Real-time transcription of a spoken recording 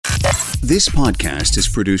This podcast is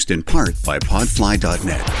produced in part by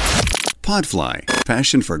Podfly.net. Podfly,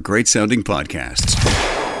 passion for great-sounding podcasts.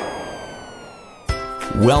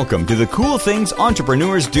 Welcome to the Cool Things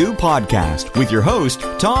Entrepreneurs Do podcast with your host,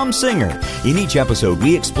 Tom Singer. In each episode,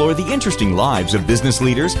 we explore the interesting lives of business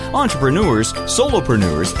leaders, entrepreneurs,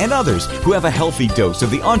 solopreneurs, and others who have a healthy dose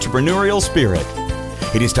of the entrepreneurial spirit.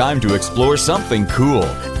 It is time to explore something cool.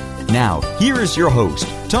 Now, here is your host,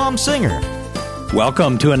 Tom Singer.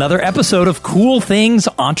 Welcome to another episode of Cool Things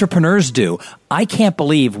Entrepreneurs Do. I can't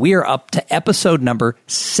believe we are up to episode number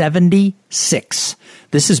 76.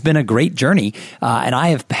 This has been a great journey, and I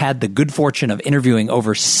have had the good fortune of interviewing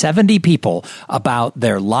over 70 people about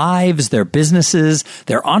their lives, their businesses,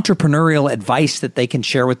 their entrepreneurial advice that they can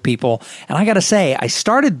share with people. And I got to say, I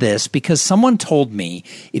started this because someone told me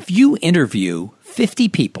if you interview 50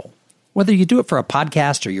 people, whether you do it for a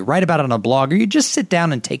podcast or you write about it on a blog or you just sit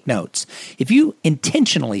down and take notes, if you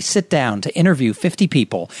intentionally sit down to interview 50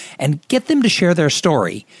 people and get them to share their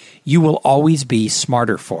story, you will always be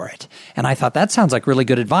smarter for it. And I thought that sounds like really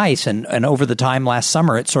good advice. And over the time last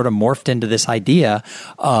summer, it sort of morphed into this idea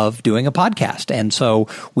of doing a podcast. And so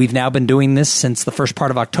we've now been doing this since the first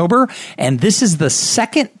part of October. And this is the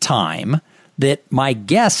second time that my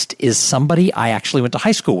guest is somebody I actually went to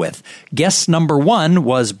high school with. Guest number one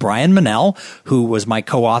was Brian Mennell, who was my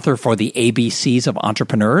co-author for the ABCs of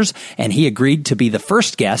Entrepreneurs, and he agreed to be the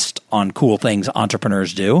first guest on Cool Things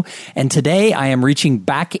Entrepreneurs Do. And today I am reaching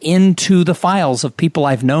back into the files of people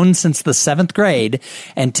I've known since the 7th grade,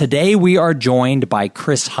 and today we are joined by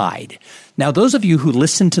Chris Hyde. Now, those of you who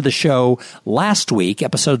listened to the show last week,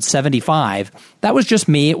 episode 75, that was just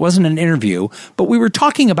me. It wasn't an interview, but we were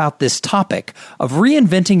talking about this topic of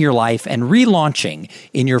reinventing your life and relaunching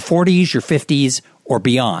in your 40s, your 50s, or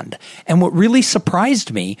beyond. And what really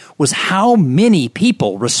surprised me was how many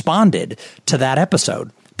people responded to that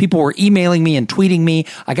episode. People were emailing me and tweeting me.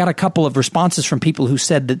 I got a couple of responses from people who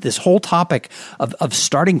said that this whole topic of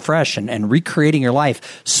starting fresh and recreating your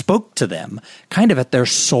life spoke to them kind of at their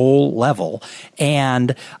soul level.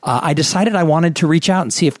 And I decided I wanted to reach out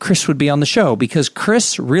and see if Chris would be on the show, because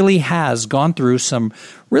Chris really has gone through some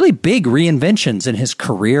really big reinventions in his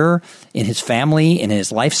career, in his family, in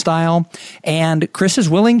his lifestyle. And Chris is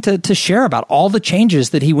willing to share about all the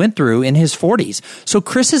changes that he went through in his 40s. So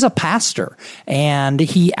Chris is a pastor, and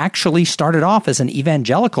he actually started off as an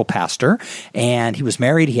evangelical pastor, and he was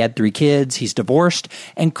married. He had 3 kids. He's divorced,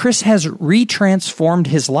 and Chris has retransformed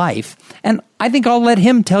his life. And I think I'll let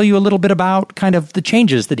him tell you a little bit about kind of the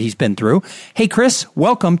changes that he's been through. Hey, Chris,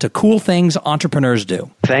 welcome to Cool Things Entrepreneurs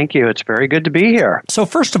Do. Thank you. It's very good to be here. So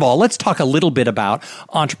first of all, let's talk a little bit about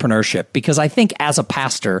entrepreneurship, because I think as a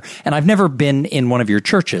pastor, and I've never been in one of your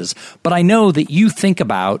churches, but I know that you think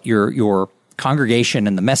about your congregation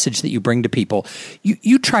and the message that you bring to people,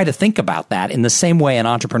 you try to think about that in the same way an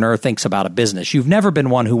entrepreneur thinks about a business. You've never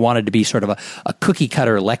been one who wanted to be sort of a cookie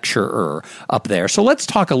cutter lecturer up there. So let's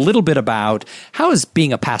talk a little bit about how is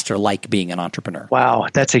being a pastor like being an entrepreneur? Wow,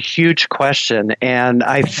 that's a huge question. And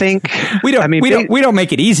I think we don't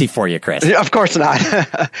make it easy for you, Chris. Of course not.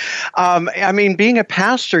 Being a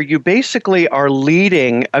pastor, you basically are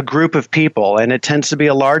leading a group of people, and it tends to be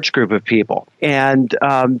a large group of people. And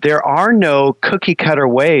there are no cookie cutter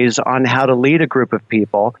ways on how to lead a group of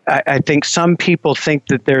people. I think some people think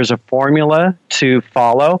that there's a formula to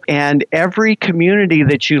follow, and every community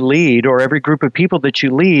that you lead or every group of people that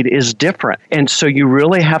you lead is different. And so you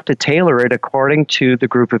really have to tailor it according to the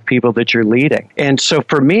group of people that you're leading. And so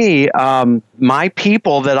for me, my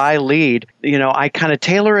people that I lead, I kind of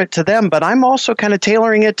tailor it to them, but I'm also kind of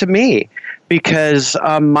tailoring it to me, because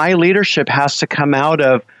my leadership has to come out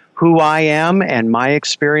of who I am and my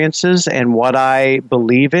experiences and what I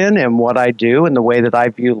believe in and what I do and the way that I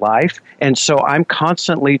view life. And so I'm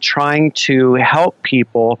constantly trying to help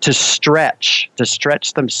people to stretch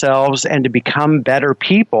themselves and to become better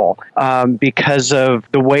people because of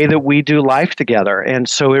the way that we do life together. And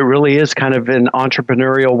so it really is kind of an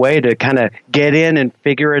entrepreneurial way to kind of get in and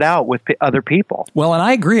figure it out with other people. Well, and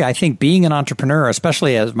I agree. I think being an entrepreneur,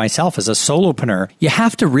 especially as myself as a solopreneur, you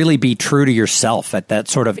have to really be true to yourself at that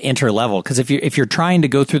sort of interlevel. Because if you're trying to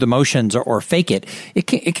go through the motions or fake it,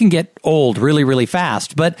 it can get old really, really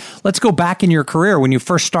fast. But let's go back in your career. When you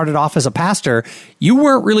first started off as a pastor, you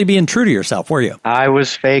weren't really being true to yourself, were you? I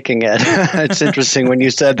was faking it. It's interesting when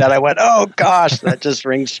you said that. I went, oh gosh, that just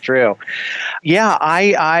rings true. Yeah,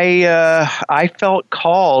 I felt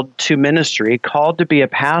called to ministry, called to be a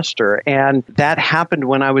pastor, and that happened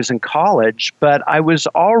when I was in college. But I was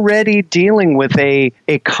already dealing with a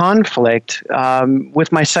conflict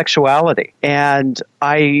with my sexuality, and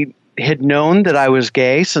I had known that I was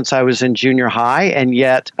gay since I was in junior high, and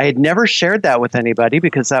yet I had never shared that with anybody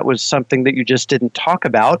because that was something that you just didn't talk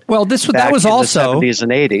about. Well, that was also the 70s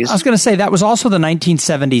and 80s. I was going to say that was also the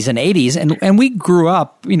 1970s and 80s, and we grew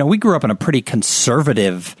up in a pretty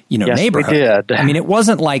conservative, yes, neighborhood. We did. I mean, it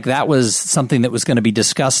wasn't like that was something that was going to be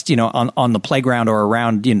discussed, on the playground or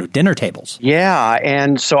around, dinner tables. Yeah,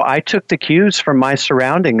 and so I took the cues from my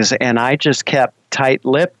surroundings, and I just kept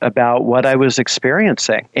tight-lipped about what I was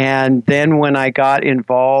experiencing. And then when I got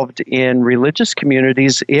involved in religious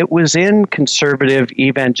communities, it was in conservative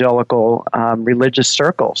evangelical religious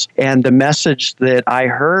circles. And the message that I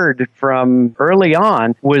heard from early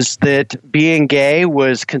on was that being gay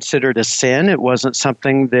was considered a sin. It wasn't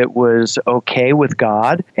something that was okay with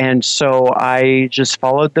God. And so I just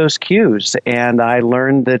followed those cues, and I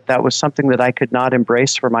learned that that was something that I could not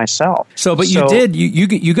embrace for myself.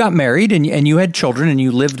 You got married and you had children and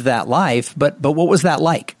you lived that life, but what was that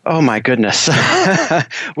like? Oh my goodness.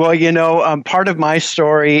 Well, part of my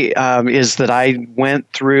story is that I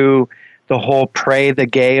went through the whole Pray the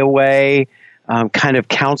Gay Away kind of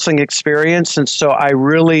counseling experience, and so I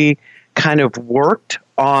really kind of worked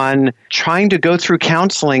on trying to go through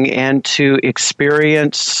counseling and to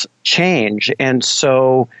experience change. And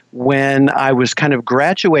so when I was kind of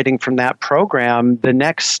graduating from that program, the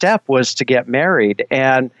next step was to get married.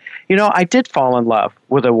 And I did fall in love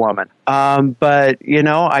with a woman. But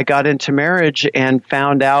I got into marriage and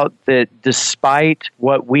found out that despite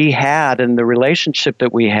what we had and the relationship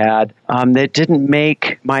that we had, that didn't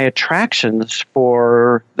make my attractions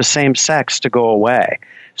for the same sex to go away.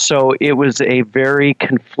 So it was a very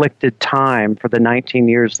conflicted time for the 19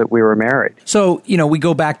 years that we were married. So, we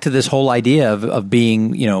go back to this whole idea of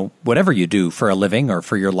being, whatever you do for a living or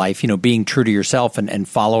for your life, being true to yourself and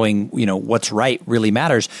following, what's right really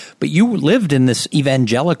matters. But you lived in this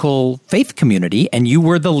evangelical faith community and you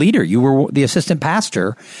were the leader. You were the assistant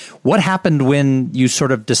pastor. What happened when you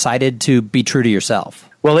sort of decided to be true to yourself?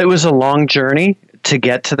 Well, it was a long journey to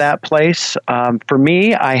get to that place. For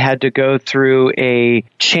me, I had to go through a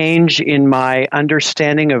change in my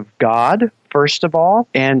understanding of God, first of all.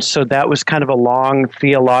 And so that was kind of a long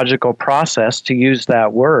theological process, to use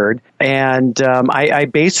that word. And I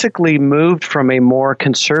basically moved from a more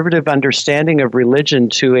conservative understanding of religion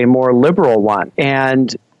to a more liberal one.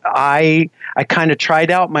 And I kind of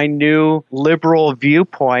tried out my new liberal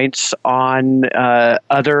viewpoints on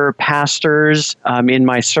other pastors in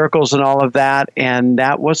my circles and all of that, and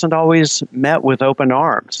that wasn't always met with open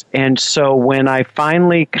arms. And so when I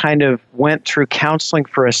finally kind of went through counseling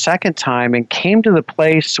for a second time and came to the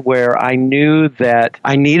place where I knew that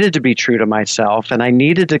I needed to be true to myself and I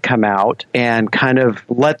needed to come out and kind of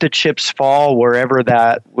let the chips fall wherever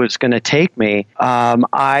that was going to take me,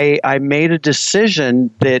 I made a decision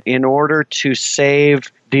that in order to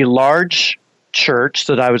save the large church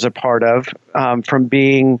that I was a part of from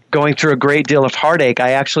going through a great deal of heartache,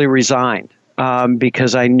 I actually resigned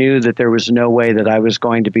because I knew that there was no way that I was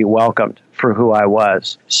going to be welcomed for who I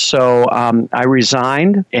was. So I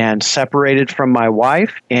resigned and separated from my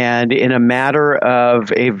wife, and in a matter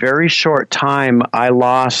of a very short time, I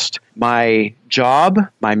lost my job,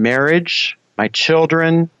 my marriage, my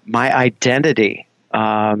children, my identity.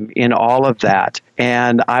 In all of that.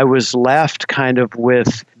 And I was left kind of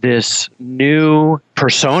with this new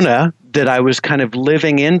persona that I was kind of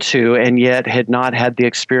living into and yet had not had the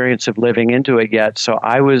experience of living into it yet. So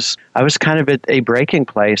I was kind of at a breaking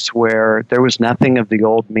place where there was nothing of the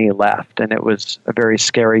old me left, and it was a very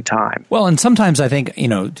scary time. Well, and sometimes I think,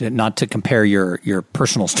 not to compare your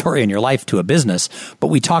personal story and your life to a business, but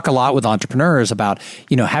we talk a lot with entrepreneurs about,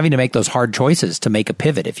 having to make those hard choices to make a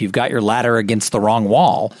pivot. If you've got your ladder against the wrong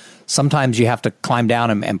wall, sometimes you have to climb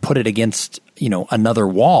down and put it against another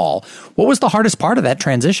wall. What was the hardest part of that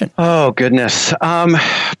transition? Oh, goodness.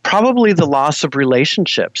 Probably the loss of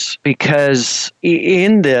relationships, because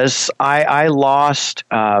in this, I lost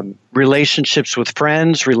relationships with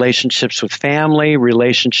friends, relationships with family,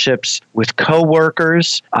 relationships with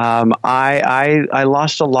coworkers. I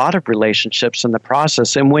lost a lot of relationships in the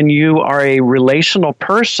process. And when you are a relational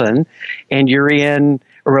person and you're in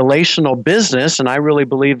a relational business, and I really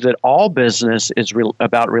believe that all business is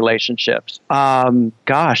about relationships.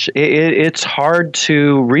 It's hard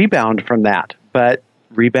to rebound from that, but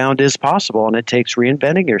rebound is possible, and it takes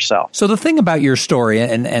reinventing yourself. So the thing about your story,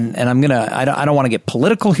 and I don't want to get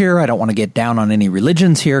political here. I don't want to get down on any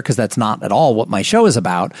religions here, because that's not at all what my show is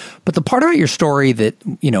about. But the part about your story that,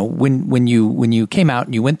 when you came out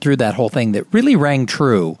and you went through that whole thing that really rang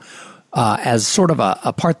true as sort of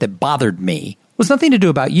a part that bothered me was nothing to do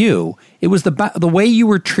about you. It was the way you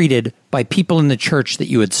were treated by people in the church that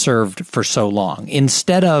you had served for so long.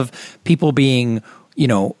 Instead of people being,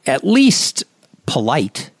 at least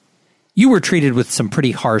polite, you were treated with some pretty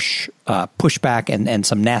harsh pushback and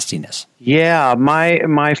some nastiness. Yeah,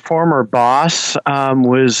 my former boss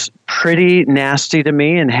was pretty nasty to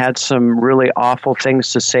me and had some really awful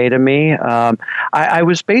things to say to me. I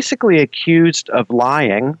was basically accused of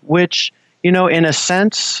lying, which, in a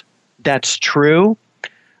sense, that's true.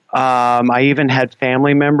 I even had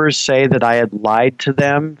family members say that I had lied to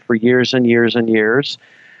them for years and years and years.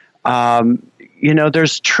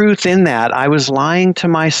 There's truth in that. I was lying to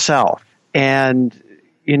myself. And,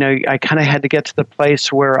 I kind of had to get to the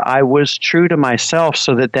place where I was true to myself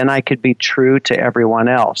so that then I could be true to everyone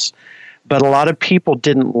else. But a lot of people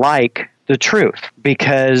didn't like the truth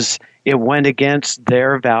because it went against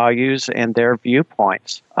their values and their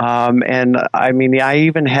viewpoints. I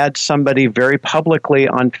even had somebody very publicly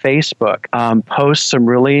on Facebook post some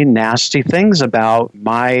really nasty things about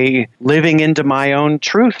my living into my own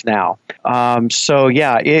truth now.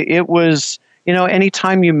 It was,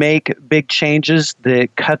 anytime you make big changes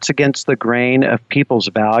that cuts against the grain of people's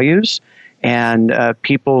values and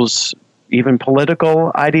people's even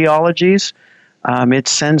political ideologies, it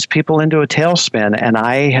sends people into a tailspin, and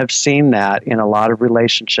I have seen that in a lot of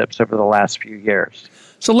relationships over the last few years.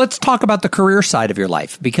 So let's talk about the career side of your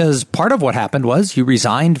life, because part of what happened was you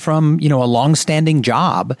resigned from, a long-standing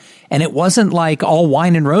job, and it wasn't like all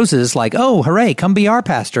wine and roses, like, oh, hooray, come be our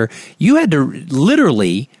pastor. You had to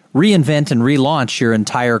literally reinvent and relaunch your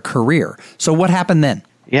entire career. So what happened then?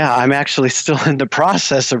 Yeah, I'm actually still in the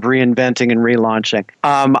process of reinventing and relaunching.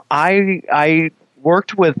 I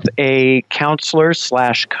worked with a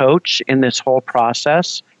counselor/coach in this whole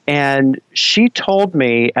process, and she told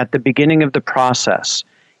me at the beginning of the process,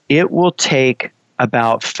 it will take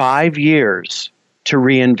about 5 years to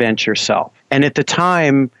reinvent yourself. And at the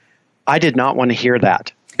time, I did not want to hear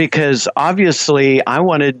that because obviously I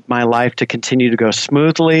wanted my life to continue to go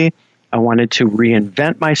smoothly. I wanted to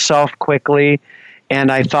reinvent myself quickly.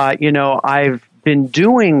 And I thought, I've been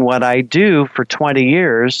doing what I do for 20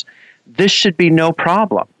 years. This should be no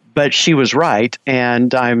problem. But she was right,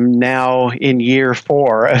 and I'm now in year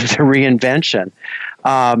 4 of the reinvention.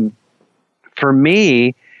 For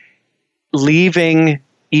me, leaving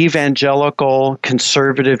evangelical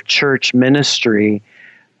conservative church ministry,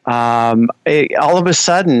 all of a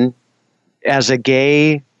sudden, as a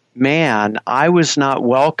gay man, I was not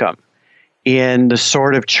welcome in the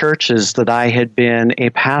sort of churches that I had been a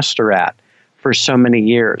pastor at for so many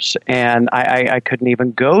years, and I couldn't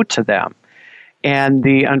even go to them. And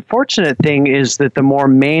the unfortunate thing is that the more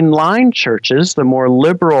mainline churches, the more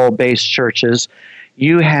liberal-based churches,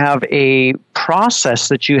 you have a process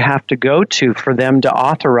that you have to go to for them to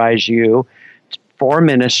authorize you for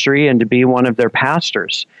ministry and to be one of their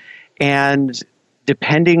pastors. And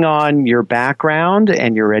depending on your background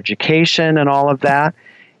and your education and all of that,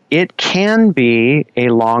 it can be a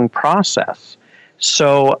long process.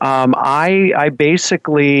 So I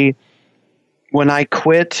basically, when I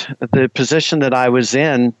quit the position that I was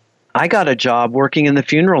in, I got a job working in the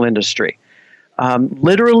funeral industry.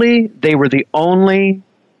 Literally, they were the only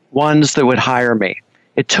ones that would hire me.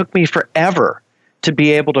 It took me forever to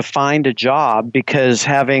be able to find a job because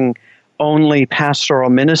having only pastoral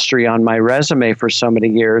ministry on my resume for so many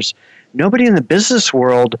years, nobody in the business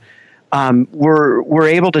world were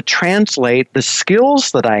able to translate the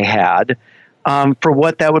skills that I had for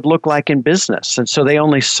what that would look like in business. And so they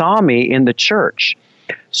only saw me in the church.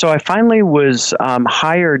 So I finally was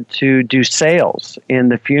hired to do sales in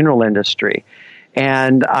the funeral industry.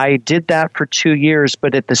 And I did that for 2 years,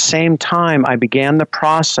 but at the same time, I began the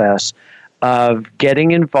process of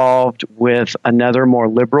getting involved with another more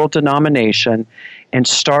liberal denomination and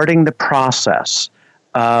starting the process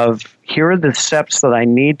of here are the steps that I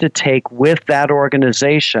need to take with that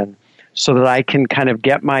organization so that I can kind of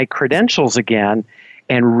get my credentials again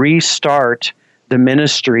and restart the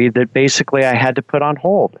ministry that basically I had to put on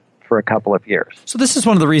hold for a couple of years. So this is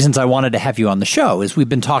one of the reasons I wanted to have you on the show, is we've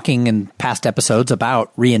been talking in past episodes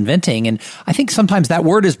about reinventing, and I think sometimes that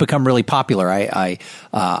word has become really popular. I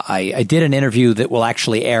did an interview that will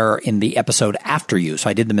actually air in the episode after you, so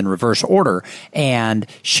I did them in reverse order, and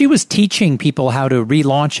she was teaching people how to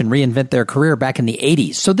relaunch and reinvent their career back in the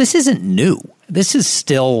 80s. So this isn't new. this is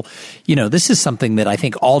still, this is something that I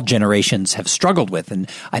think all generations have struggled with. And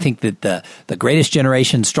I think that the greatest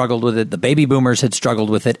generation struggled with it. The baby boomers had struggled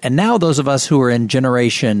with it. And now those of us who are in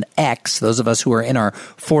Generation X, those of us who are in our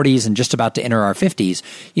 40s and just about to enter our 50s,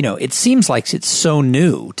 it seems like it's so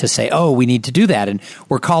new to say, oh, we need to do that. And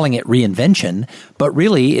we're calling it reinvention. But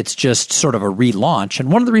really, it's just sort of a relaunch.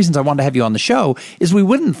 And one of the reasons I wanted to have you on the show is we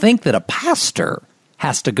wouldn't think that a pastor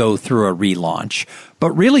has to go through a relaunch.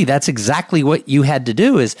 But really, that's exactly what you had to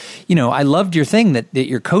do is, I loved your thing that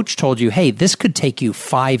your coach told you, hey, this could take you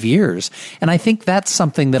 5 years. And I think that's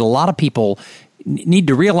something that a lot of people need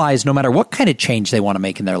to realize no matter what kind of change they want to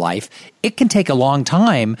make in their life, it can take a long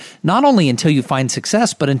time, not only until you find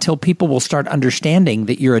success, but until people will start understanding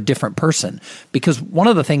that you're a different person. Because one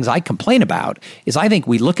of the things I complain about is I think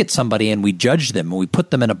we look at somebody and we judge them and we put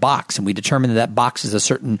them in a box and we determine that box is a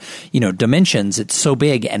certain, dimensions. It's so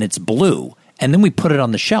big and it's blue. And then we put it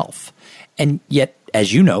on the shelf. And yet,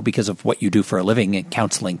 as you know, because of what you do for a living and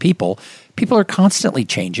counseling people are constantly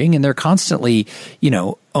changing and they're constantly,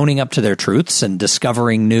 owning up to their truths and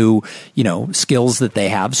discovering new, skills that they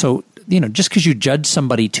have. So, just because you judged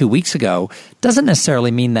somebody 2 weeks ago doesn't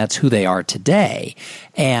necessarily mean that's who they are today.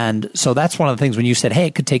 And so that's one of the things when you said, hey,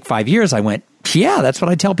 it could take 5 years, I went, yeah, that's what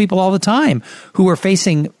I tell people all the time who are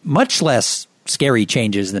facing much less scary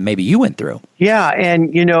changes than maybe you went through. Yeah.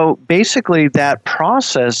 And, basically that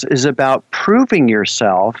process is about proving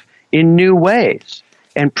yourself in new ways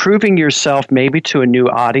and proving yourself maybe to a new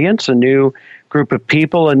audience, a new group of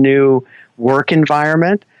people, a new work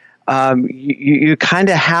environment. You kind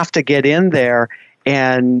of have to get in there.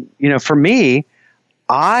 And, for me,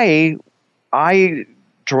 I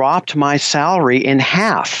dropped my salary in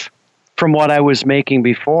half from what I was making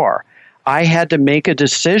before. I had to make a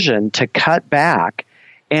decision to cut back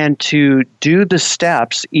and to do the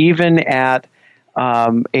steps even at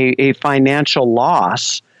a financial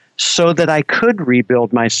loss so that I could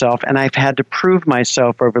rebuild myself. And I've had to prove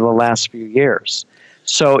myself over the last few years.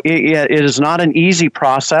 So it is not an easy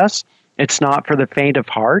process. It's not for the faint of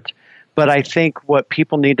heart. But I think what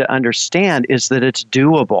people need to understand is that it's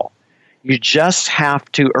doable. You just have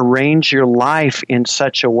to arrange your life in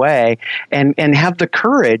such a way and have the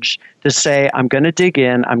courage to say, I'm going to dig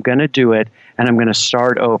in, I'm going to do it, and I'm going to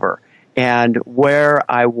start over. And where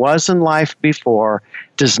I was in life before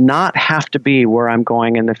does not have to be where I'm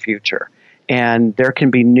going in the future. And there can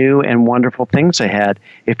be new and wonderful things ahead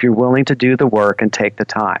if you're willing to do the work and take the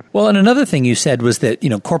time. Well, and another thing you said was that,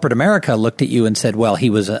 corporate America looked at you and said, well, he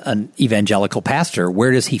was an evangelical pastor.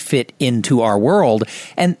 Where does he fit into our world?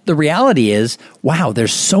 And the reality is, wow,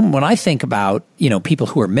 when I think about, people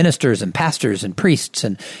who are ministers and pastors and priests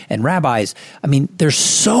and rabbis, there's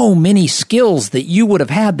so many skills that you would have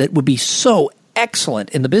had that would be so excellent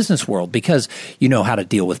in the business world because you know how to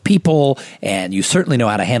deal with people and you certainly know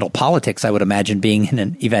how to handle politics, I would imagine, being in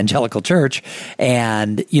an evangelical church.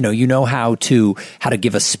 And, you know how to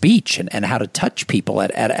give a speech and how to touch people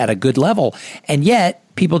at a good level. And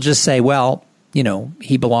yet people just say, well,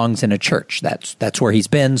 he belongs in a church. That's where he's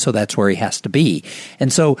been, so that's where he has to be.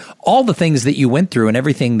 And so all the things that you went through and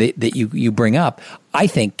everything that you bring up, I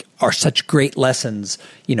think are such great lessons,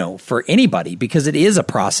 for anybody, because it is a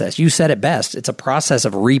process. You said it best. It's a process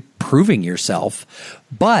of reproving yourself.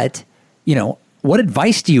 But, what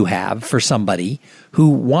advice do you have for somebody who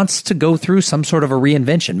wants to go through some sort of a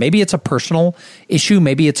reinvention? Maybe it's a personal issue,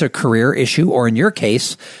 maybe it's a career issue, or in your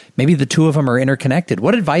case, maybe the two of them are interconnected.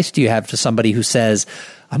 What advice do you have to somebody who says,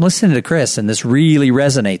 I'm listening to Chris and this really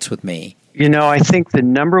resonates with me? I think the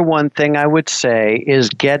number one thing I would say is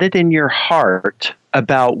get it in your heart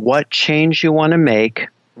about what change you want to make,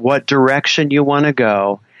 what direction you want to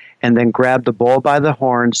go, and then grab the bull by the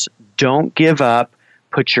horns. Don't give up.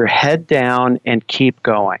 Put your head down and keep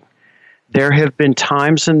going. There have been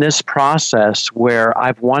times in this process where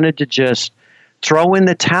I've wanted to just throw in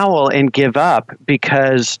the towel and give up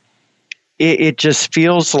because it just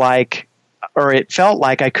feels like, or it felt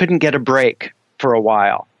like I couldn't get a break for a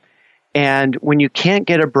while. And when you can't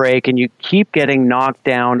get a break and you keep getting knocked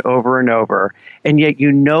down over and over, and yet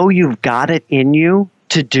you've got it in you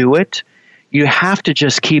to do it, you have to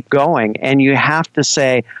just keep going. And you have to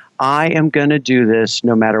say, I am going to do this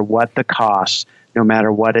no matter what the cost, no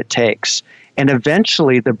matter what it takes. And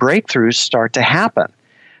eventually the breakthroughs start to happen.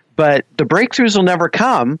 But the breakthroughs will never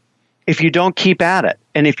come if you don't keep at it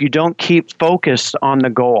and if you don't keep focused on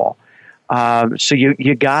the goal. So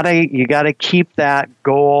you gotta keep that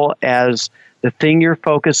goal as the thing you're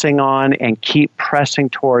focusing on and keep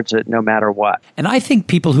pressing towards it no matter what. And I think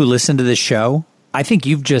people who listen to this show, I think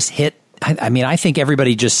you've just hit I mean, I think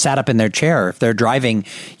everybody just sat up in their chair. If they're driving,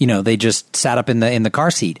 they just sat up in the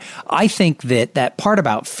car seat. I think that part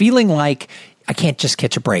about feeling like I can't just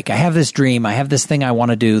catch a break. I have this dream. I have this thing I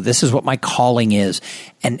want to do. This is what my calling is.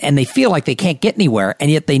 And they feel like they can't get anywhere.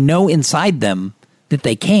 And yet they know inside them that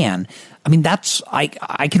they can. I mean,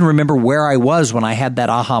 I can remember where I was when I had that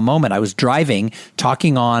aha moment. I was driving,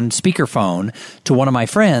 talking on speakerphone to one of my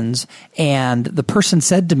friends, and the person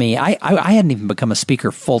said to me, I hadn't even become a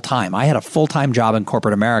speaker full time. I had a full-time job in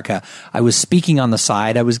corporate America. I was speaking on the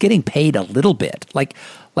side. I was getting paid a little bit. Like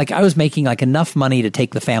I was making like enough money to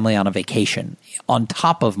take the family on a vacation on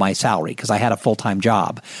top of my salary because I had a full-time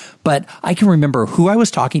job. But I can remember who I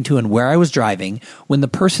was talking to and where I was driving when the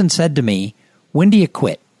person said to me, "When do you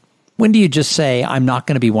quit? When do you just say, I'm not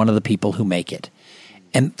going to be one of the people who make it?"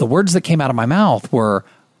 And the words that came out of my mouth were,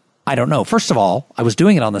 I don't know. First of all, I was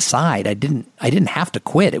doing it on the side. I didn't have to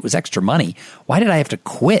quit. It was extra money. Why did I have to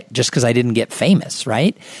quit just because I didn't get famous,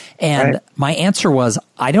 right? And my answer was,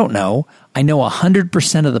 I don't know. I know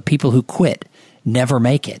 100% of the people who quit never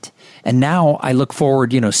make it. And now I look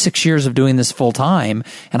forward, 6 years of doing this full time,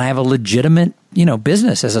 and I have a legitimate,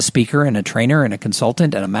 business as a speaker and a trainer and a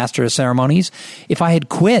consultant and a master of ceremonies. If I had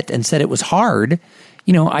quit and said it was hard,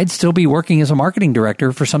 I'd still be working as a marketing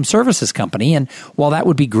director for some services company. And while that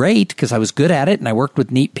would be great because I was good at it and I worked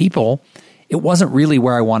with neat people, it wasn't really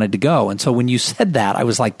where I wanted to go. And so when you said that, I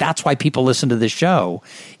was like, that's why people listen to this show,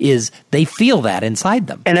 is they feel that inside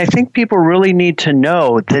them. And I think people really need to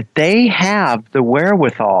know that they have the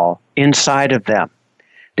wherewithal inside of them.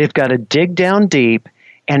 They've got to dig down deep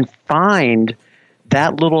and find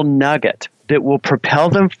that little nugget that will propel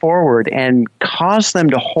them forward and cause them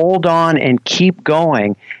to hold on and keep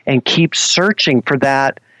going and keep searching for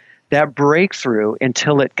that breakthrough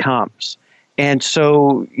until it comes. And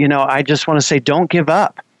so, I just want to say, don't give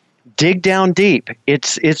up. Dig down deep.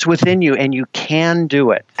 It's within you, and you can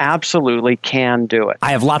do it. Absolutely can do it.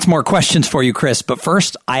 I have lots more questions for you, Chris, but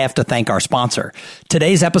first, I have to thank our sponsor.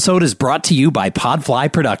 Today's episode is brought to you by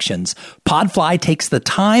Podfly Productions. Podfly takes the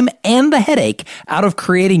time and the headache out of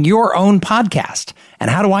creating your own podcast. And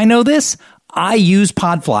how do I know this? I use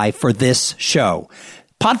Podfly for this show.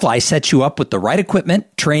 Podfly sets you up with the right equipment,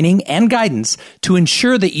 training, and guidance to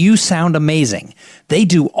ensure that you sound amazing. They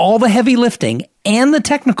do all the heavy lifting and the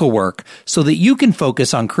technical work so that you can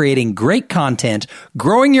focus on creating great content,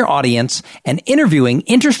 growing your audience, and interviewing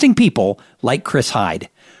interesting people like Chris Hyde.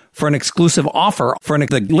 For an exclusive offer for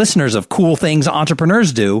the listeners of Cool Things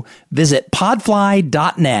Entrepreneurs Do, visit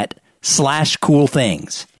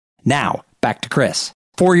podfly.net/coolthings. Now, back to Chris.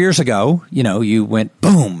 4 years ago, you went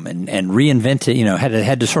boom and reinvented,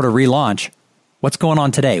 had to sort of relaunch. What's going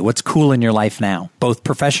on today? What's cool in your life now, both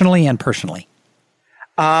professionally and personally?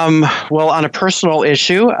 Well, on a personal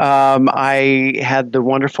issue, I had the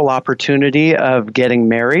wonderful opportunity of getting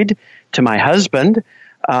married to my husband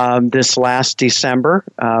this last December.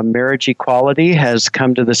 Marriage equality has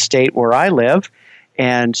come to the state where I live.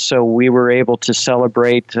 And so we were able to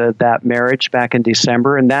celebrate that marriage back in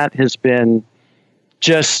December. And that has been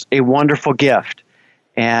just a wonderful gift,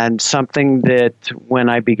 and something that when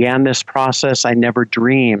I began this process, I never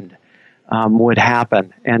dreamed would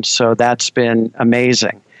happen. And so that's been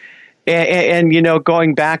amazing. And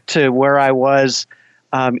going back to where I was,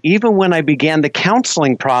 even when I began the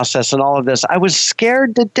counseling process and all of this, I was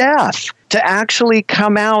scared to death to actually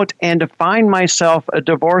come out and to find myself a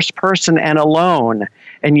divorced person and alone.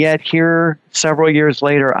 And yet here, several years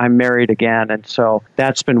later, I'm married again. And so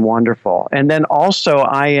that's been wonderful. And then also,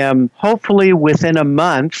 I am hopefully within a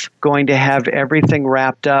month going to have everything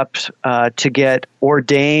wrapped up to get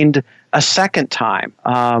ordained a second time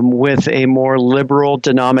with a more liberal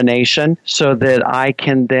denomination so that I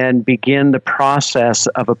can then begin the process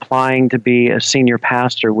of applying to be a senior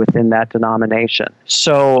pastor within that denomination.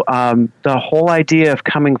 So the whole idea of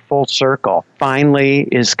coming full circle finally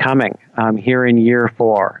is coming here in year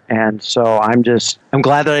 4. And so I'm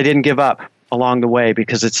glad that I didn't give up along the way,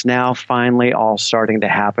 because it's now finally all starting to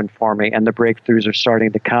happen for me, and the breakthroughs are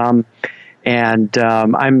starting to come. And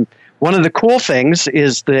one of the cool things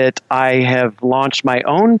is that I have launched my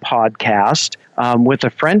own podcast with a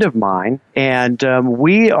friend of mine, and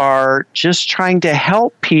we are just trying to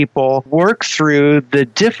help people work through the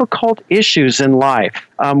difficult issues in life.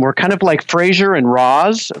 We're kind of like Frasier and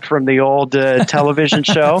Roz from the old television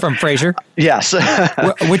show. From Frasier? Yes.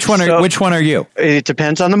 Which one are you? It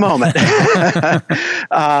depends on the moment.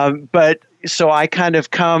 But so I kind of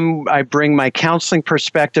I bring my counseling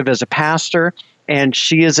perspective as a pastor, and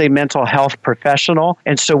she is a mental health professional.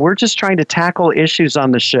 And so we're just trying to tackle issues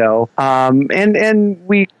on the show. And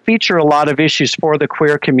we feature a lot of issues for the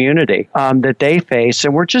queer community that they face.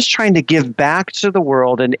 And we're just trying to give back to the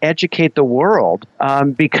world and educate the world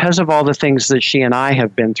because of all the things that she and I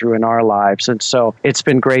have been through in our lives. And so it's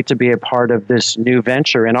been great to be a part of this new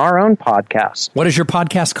venture in our own podcast. What is your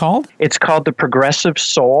podcast called? It's called The Progressive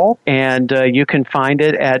Soul, and you can find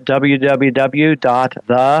it at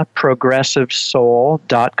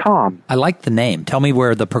www.theprogressivesoul.com. I like the name. Tell me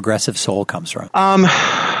where the progressive soul comes from.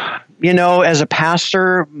 As a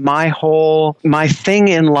pastor, my thing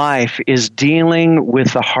in life is dealing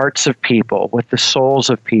with the hearts of people, with the souls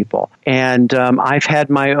of people. And I've had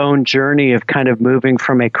my own journey of kind of moving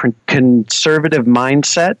from a conservative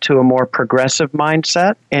mindset to a more progressive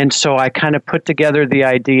mindset. And so I kind of put together the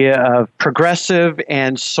idea of progressive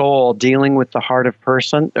and soul dealing with the heart of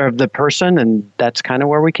the person, and that's kind of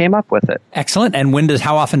where we came up with it. Excellent. And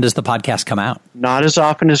how often does the podcast come out? Not as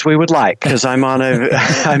often as we would like, because I'm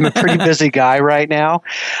a pretty busy guy right now.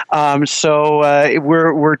 So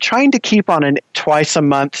we're trying to keep on a twice a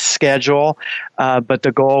month schedule, but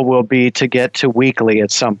the goal will be to get to weekly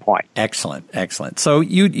at some point. Excellent. So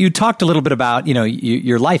you talked a little bit about,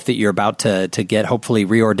 your life that you're about to get hopefully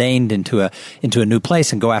reordained into a new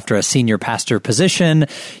place and go after a senior pastor position.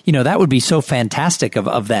 That would be so fantastic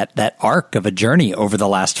of that arc of a journey over the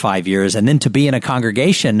last 5 years, and then to be in a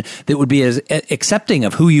congregation that would be as accepting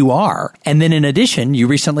of who you are. And then in addition, you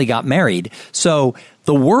recently got married. So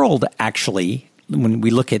the world actually, when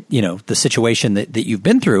we look at, the situation that you've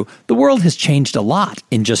been through, the world has changed a lot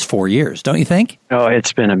in just 4 years, don't you think? Oh,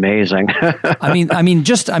 it's been amazing.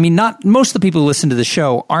 Not most of the people who listen to the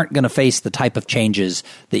show aren't going to face the type of changes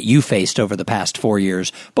that you faced over the past 4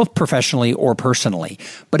 years, both professionally or personally.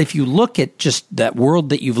 But if you look at just that world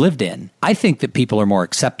that you've lived in, I think that people are more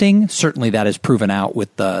accepting. Certainly that is proven out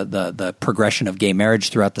with the progression of gay marriage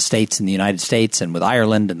throughout the states in the United States and with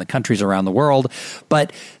Ireland and the countries around the world.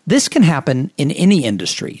 But this can happen in any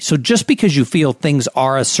industry. So just because you feel things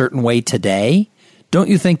are a certain way today, don't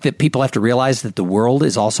you think that people have to realize that the world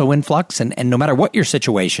is also in flux, and no matter what your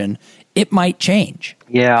situation, it might change?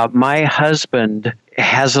 Yeah, my husband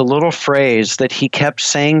has a little phrase that he kept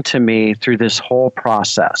saying to me through this whole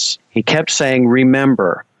process. He kept saying,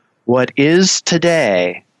 remember, what is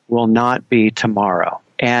today will not be tomorrow.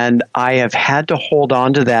 And I have had to hold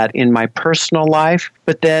on to that in my personal life,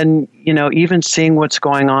 but then, even seeing what's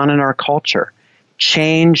going on in our culture.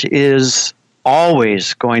 Change is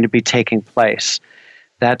always going to be taking place.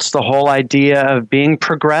 That's the whole idea of being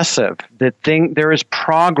progressive, there is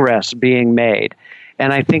progress being made.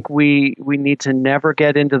 And I think we need to never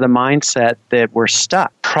get into the mindset that we're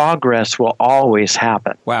stuck. Progress will always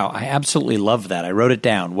happen. Wow, I absolutely love that. I wrote it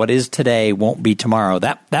down. What is today won't be tomorrow.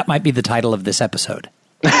 That might be the title of this episode.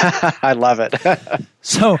 I love it.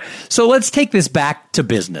 So let's take this back to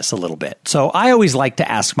business a little bit. So I always like to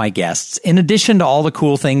ask my guests, in addition to all the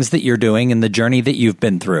cool things that you're doing and the journey that you've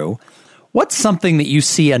been through, what's something that you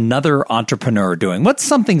see another entrepreneur doing? What's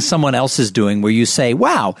something someone else is doing where you say,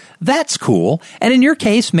 wow, that's cool? And in your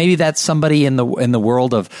case, maybe that's somebody in the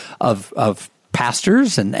world of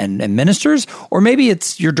pastors and ministers, or maybe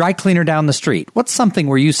it's your dry cleaner down the street. What's something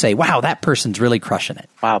where you say, wow, that person's really crushing it?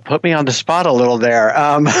 Wow, put me on the spot a little there.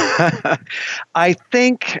 I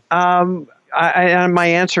think my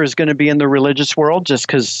answer is going to be in the religious world, just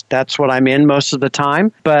because that's what I'm in most of the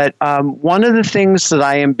time. But one of the things that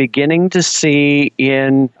I am beginning to see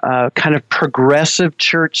in kind of progressive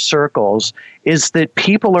church circles is that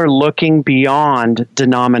people are looking beyond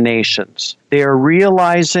denominations. They are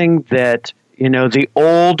realizing that the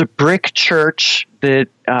old brick church that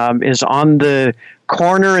is on the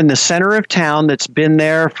corner in the center of town that's been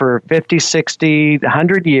there for 50, 60,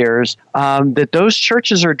 100 years, that those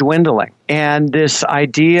churches are dwindling. And this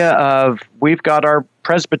idea of we've got our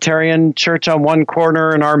Presbyterian church on one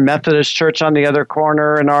corner and our Methodist church on the other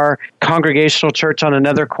corner and our Congregational church on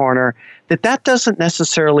another corner, that doesn't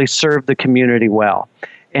necessarily serve the community well.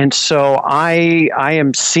 And so I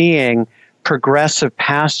am seeing progressive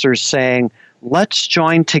pastors saying, let's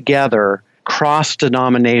join together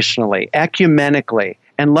cross-denominationally, ecumenically,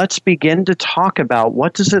 and let's begin to talk about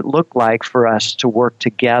what does it look like for us to work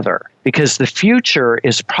together, because the future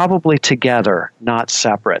is probably together, not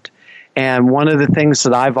separate. And one of the things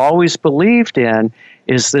that I've always believed in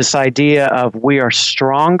is this idea of we are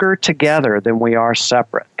stronger together than we are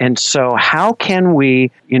separate. And so how can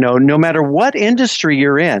we, no matter what industry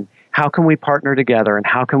you're in, how can we partner together and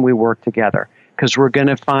how can we work together? Because we're going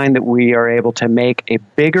to find that we are able to make a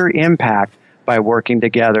bigger impact by working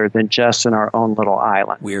together than just in our own little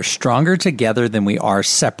island. We are stronger together than we are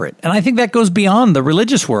separate. And I think that goes beyond the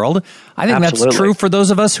religious world. I think Absolutely. That's true for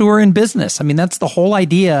those of us who are in business. I mean, that's the whole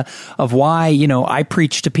idea of why, I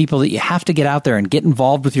preach to people that you have to get out there and get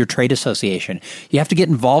involved with your trade association. You have to get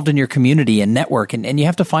involved in your community and network, and you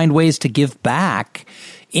have to find ways to give back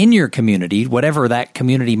in your community, whatever that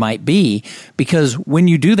community might be, because when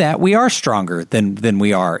you do that, we are stronger than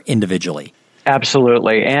we are individually.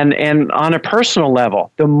 Absolutely. And on a personal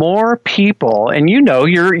level, the more people, and you're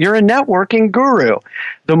a networking guru,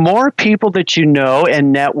 the more people that you know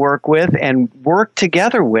and network with and work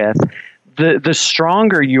together with, the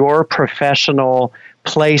stronger your professional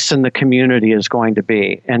place in the community is going to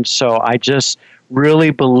be. And so I just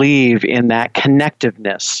really believe in that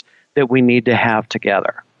connectiveness that we need to have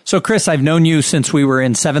together. So, Chris, I've known you since we were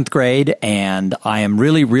in 7th grade, and I am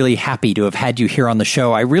really, really happy to have had you here on the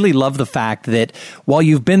show. I really love the fact that while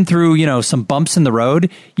you've been through, some bumps in the road,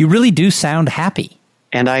 you really do sound happy.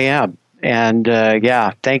 And I am. And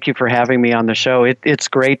thank you for having me on the show. It's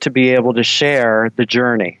great to be able to share the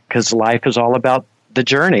journey, because life is all about the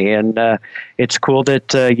journey. And it's cool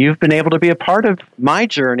that you've been able to be a part of my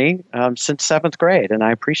journey since 7th grade, and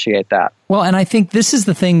I appreciate that. Well, and I think this is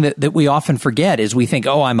the thing that we often forget is we think,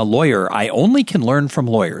 I'm a lawyer. I only can learn from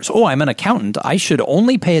lawyers. I'm an accountant. I should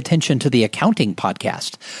only pay attention to the accounting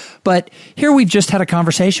podcast. But here we've just had a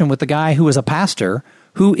conversation with the guy who is a pastor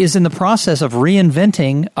who is in the process of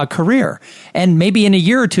reinventing a career. And maybe in a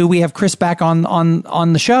year or two, we have Chris back on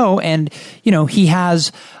the show, and, he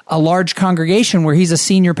has a large congregation where he's a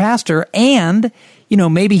senior pastor, and,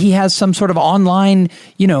 maybe he has some sort of online,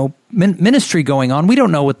 ministry going on. We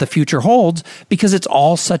don't know what the future holds because it's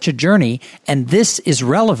all such a journey. And this is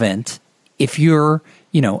relevant if you're,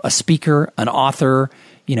 a speaker, an author,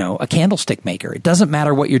 a candlestick maker. It doesn't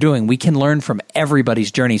matter what you're doing. We can learn from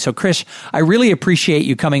everybody's journey. So, Chris, I really appreciate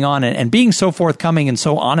you coming on and being so forthcoming and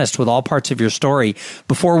so honest with all parts of your story.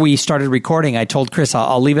 Before we started recording, I told Chris,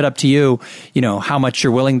 I'll leave it up to you, how much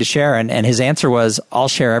you're willing to share. And his answer was, I'll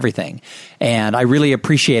share everything. And I really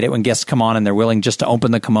appreciate it when guests come on and they're willing just to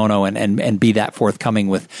open the kimono and be that forthcoming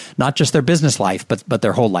with not just their business life, but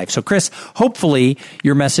their whole life. So, Chris, hopefully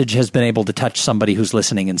your message has been able to touch somebody who's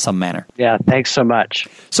listening in some manner. Yeah, thanks so much.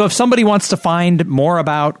 So if somebody wants to find more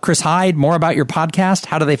about Chris Hyde, more about your podcast,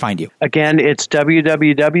 how do they find you? Again, it's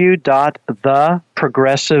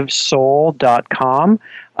www.theprogressivesoul.com.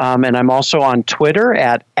 And I'm also on Twitter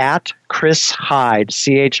at Chris Hyde,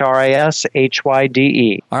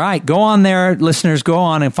 ChrisHyde. All right, go on there, listeners. Go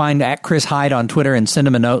on and find at Chris Hyde on Twitter and send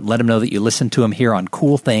him a note and let him know that you listen to him here on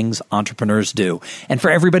Cool Things Entrepreneurs Do. And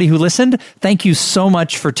for everybody who listened, thank you so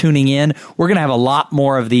much for tuning in. We're going to have a lot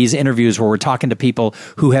more of these interviews where we're talking to people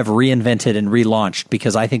who have reinvented and relaunched,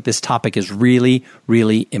 because I think this topic is really,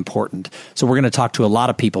 really important. So we're going to talk to a lot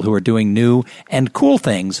of people who are doing new and cool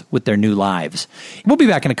things with their new lives. We'll be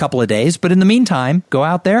back in a couple of days, but in the meantime, go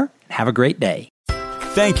out there and have a great day.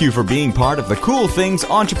 Thank you for being part of the Cool Things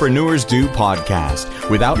Entrepreneurs Do podcast.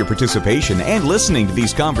 Without your participation and listening to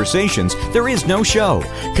these conversations, there is no show.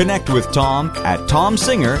 Connect with Tom at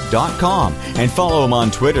tomsinger.com and follow him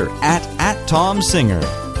on Twitter at tomsinger.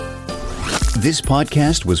 This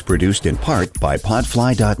podcast was produced in part by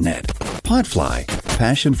Podfly.net. Podfly,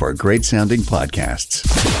 passion for great-sounding podcasts.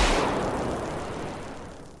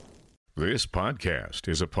 This podcast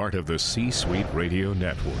is a part of the C-Suite Radio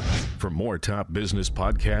Network. For more top business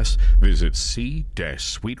podcasts, visit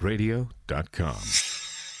c-suiteradio.com.